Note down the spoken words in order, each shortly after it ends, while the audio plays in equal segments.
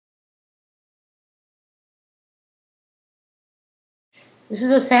This is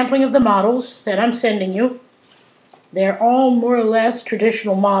a sampling of the models that I'm sending you. They're all more or less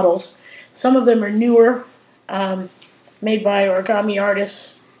traditional models. Some of them are newer, made by origami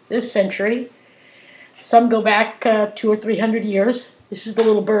artists this century. Some go back 200 or 300 years. This is the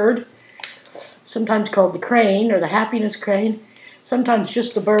little bird, sometimes called the crane or the happiness crane. Sometimes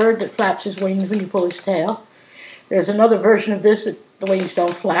just the bird that flaps his wings when you pull his tail. There's another version of this that the wings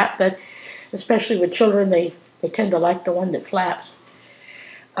don't flap, but especially with children, they tend to like the one that flaps.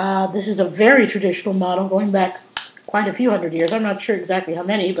 This is a very traditional model going back quite a few hundred years. I'm not sure exactly how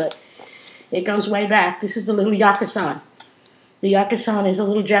many, but it goes way back. This is the little yakusan. The yakusan is a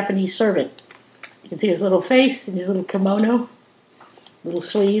little Japanese servant. You can see his little face and his little kimono, little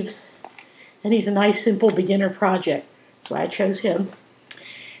sleeves, and he's a nice, simple beginner project. That's why I chose him.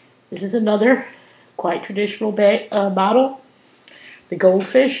 This is another quite traditional model, the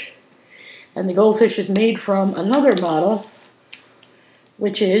goldfish. And the goldfish is made from another model,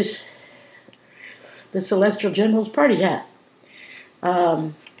 which is the Celestial General's party hat.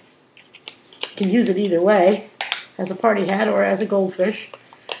 You can use it either way, as a party hat or as a goldfish.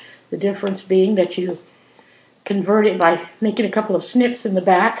 The difference being that you convert it by making a couple of snips in the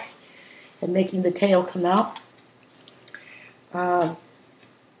back and making the tail come out.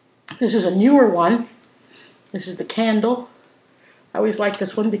 This is a newer one. This is the candle. I always like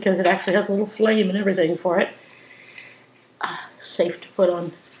this one because it actually has a little flame and everything for it. Safe to put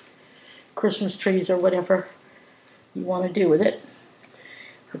on Christmas trees or whatever you want to do with it.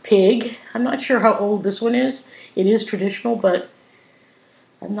 The pig. I'm not sure how old this one is. It is traditional, but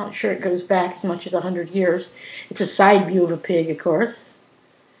I'm not sure it goes back as much as 100 years. It's a side view of a pig, of course.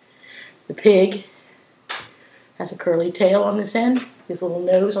 The pig has a curly tail on this end, his little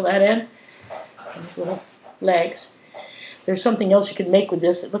nose on that end, and his little legs. There's something else you can make with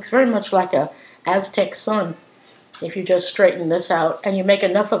this. It looks very much like a Aztec sun if you just straighten this out and you make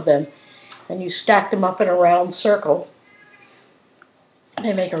enough of them and you stack them up in a round circle.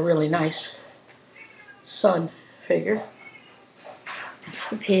 They make a really nice sun figure. That's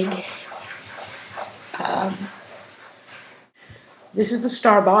the pig. This is the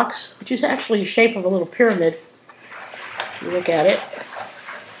star box, which is actually the shape of a little pyramid if you look at it.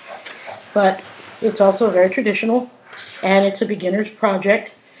 But it's also very traditional, and it's a beginner's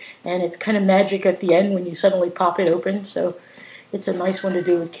project, and it's kind of magic at the end when you suddenly pop it open, so it's a nice one to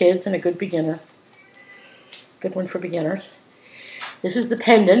do with kids and a good beginner. Good one for beginners. This is the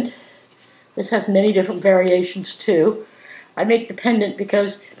pendant. This has many different variations too. I make the pendant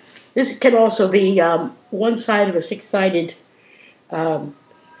because this can also be one side of a six-sided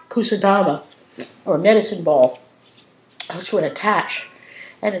kusadama, or medicine ball, which would attach.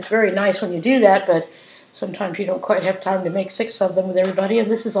 And it's very nice when you do that, but sometimes you don't quite have time to make 6 of them with everybody. And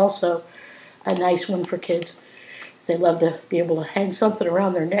this is also a nice one for kids, because they love to be able to hang something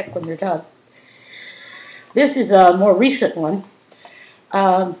around their neck when they're done. This is a more recent one.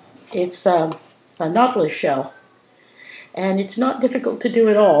 It's a Nautilus shell. And it's not difficult to do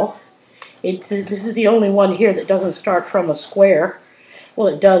at all. This is the only one here that doesn't start from a square. Well,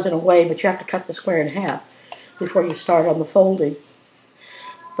 it does in a way, but you have to cut the square in half before you start on the folding.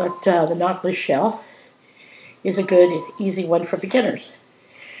 But the Nautilus shell is a good, easy one for beginners.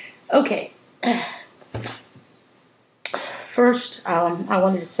 Okay. First, I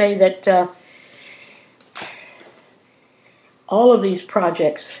wanted to say that all of these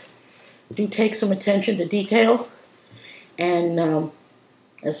projects do take some attention to detail, and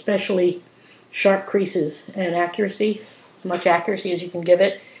especially sharp creases and accuracy, as much accuracy as you can give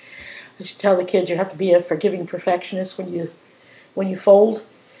it. I should tell the kids you have to be a forgiving perfectionist when you fold.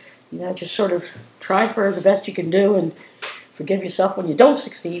 You know, just sort of try for the best you can do and forgive yourself when you don't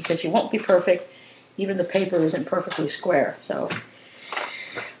succeed, because you won't be perfect. Even the paper isn't perfectly square. So,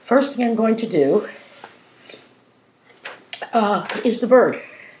 first thing I'm going to do is the bird.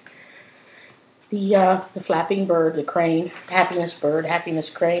 The flapping bird, the crane, happiness bird, happiness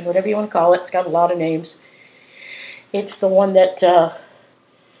crane, whatever you want to call it. It's got a lot of names. It's the one that,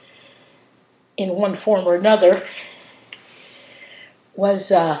 in one form or another,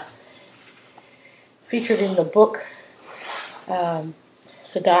 was featured in the book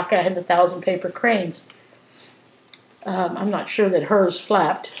Sadaka and the Thousand Paper Cranes. I'm not sure that hers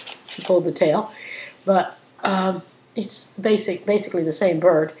flapped. She pulled the tail, but it's basically the same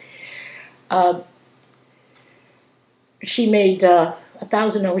bird. She made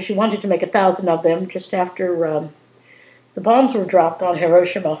 1,000. She wanted to make 1,000 of them just after the bombs were dropped on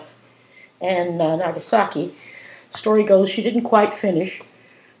Hiroshima and Nagasaki. Story goes she didn't quite finish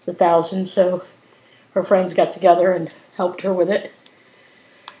the 1,000, so her friends got together and helped her with it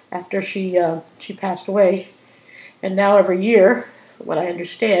after she passed away. And now every year, what I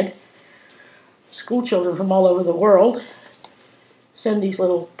understand, school children from all over the world send these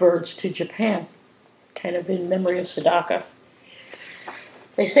little birds to Japan, kind of in memory of Sadaka.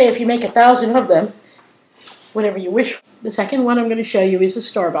 They say if you make 1,000 of them, whatever you wish for. The second one I'm going to show you is a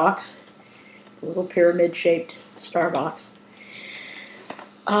star box, a little pyramid-shaped star box.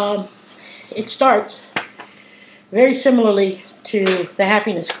 It starts very similarly to the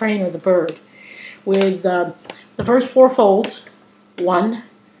happiness crane or the bird, with the first 4 folds: 1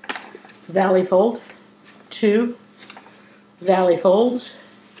 valley fold, 2 valley folds,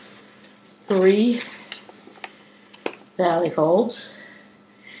 3 valley folds,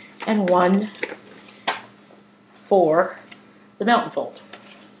 and 1 for the mountain fold.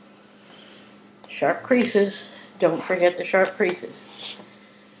 Sharp creases, don't forget the sharp creases.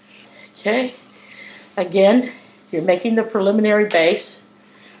 Okay, again, you're making the preliminary base.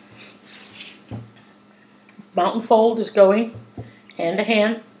 Mountain fold is going hand to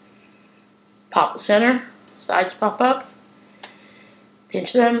hand. Pop the center, sides pop up,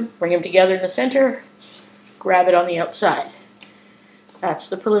 pinch them, bring them together in the center, grab it on the outside. That's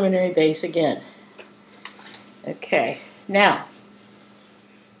the preliminary base again. Okay, now,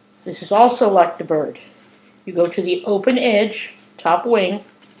 this is also like the bird. You go to the open edge, top wing,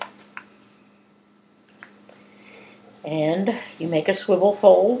 and you make a swivel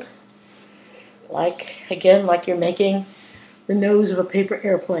fold, like you're making the nose of a paper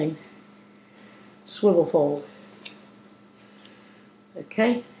airplane. Swivel fold.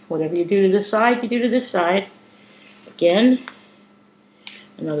 Okay, whatever you do to this side, you do to this side. Again,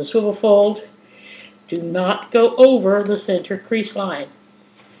 another swivel fold. Do not go over the center crease line.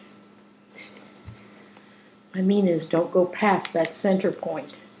 What I mean is, don't go past that center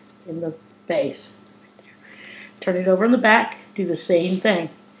point in the base. Turn it over in the back, do the same thing.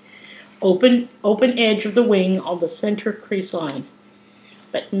 Open edge of the wing on the center crease line,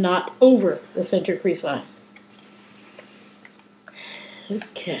 but not over the center crease line.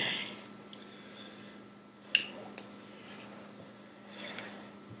 Okay.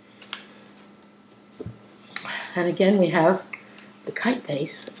 And again, we have the kite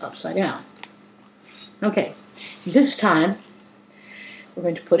base upside down. Okay, this time we're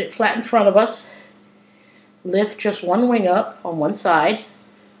going to put it flat in front of us. Lift just one wing up on one side,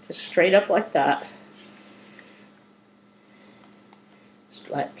 just straight up like that.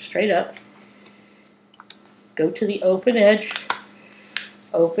 Straight up. Go to the open edge,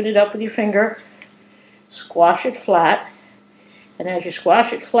 open it up with your finger, squash it flat, and as you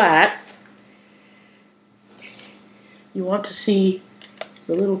squash it flat, you want to see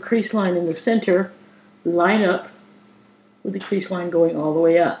the little crease line in the center line up with the crease line going all the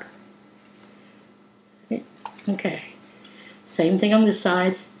way up. Okay, same thing on this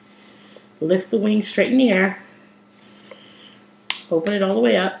side. Lift the wing straight in the air, open it all the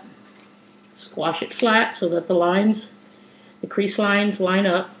way up, squash it flat so that the crease lines line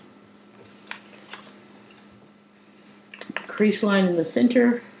up. Crease line in the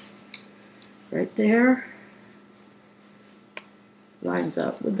center, right there, lines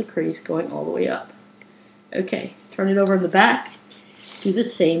up with the crease going all the way up. Okay, turn it over in the back, do the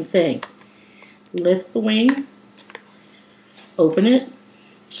same thing. Lift the wing, open it,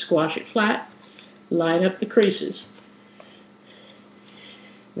 squash it flat, line up the creases.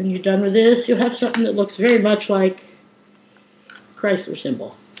 When you're done with this, you'll have something that looks very much like a Chrysler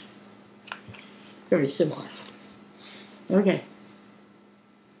symbol. Very similar. Okay.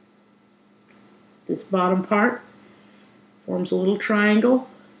 This bottom part forms a little triangle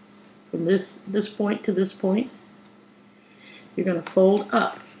from this point to this point. You're going to fold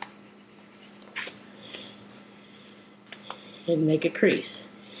up and make a crease.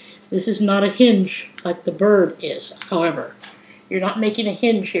 This is not a hinge like the bird is, however. You're not making a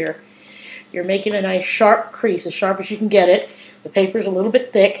hinge here. You're making a nice sharp crease, as sharp as you can get it. The paper's a little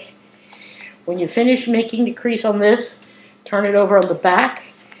bit thick. When you finish making the crease on this, turn it over on the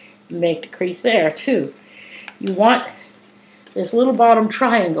back, make the crease there too. You want this little bottom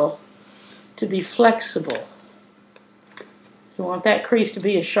triangle to be flexible. You want that crease to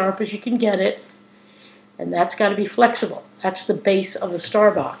be as sharp as you can get it, and that's got to be flexible. That's the base of the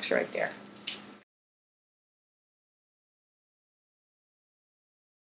star box right there.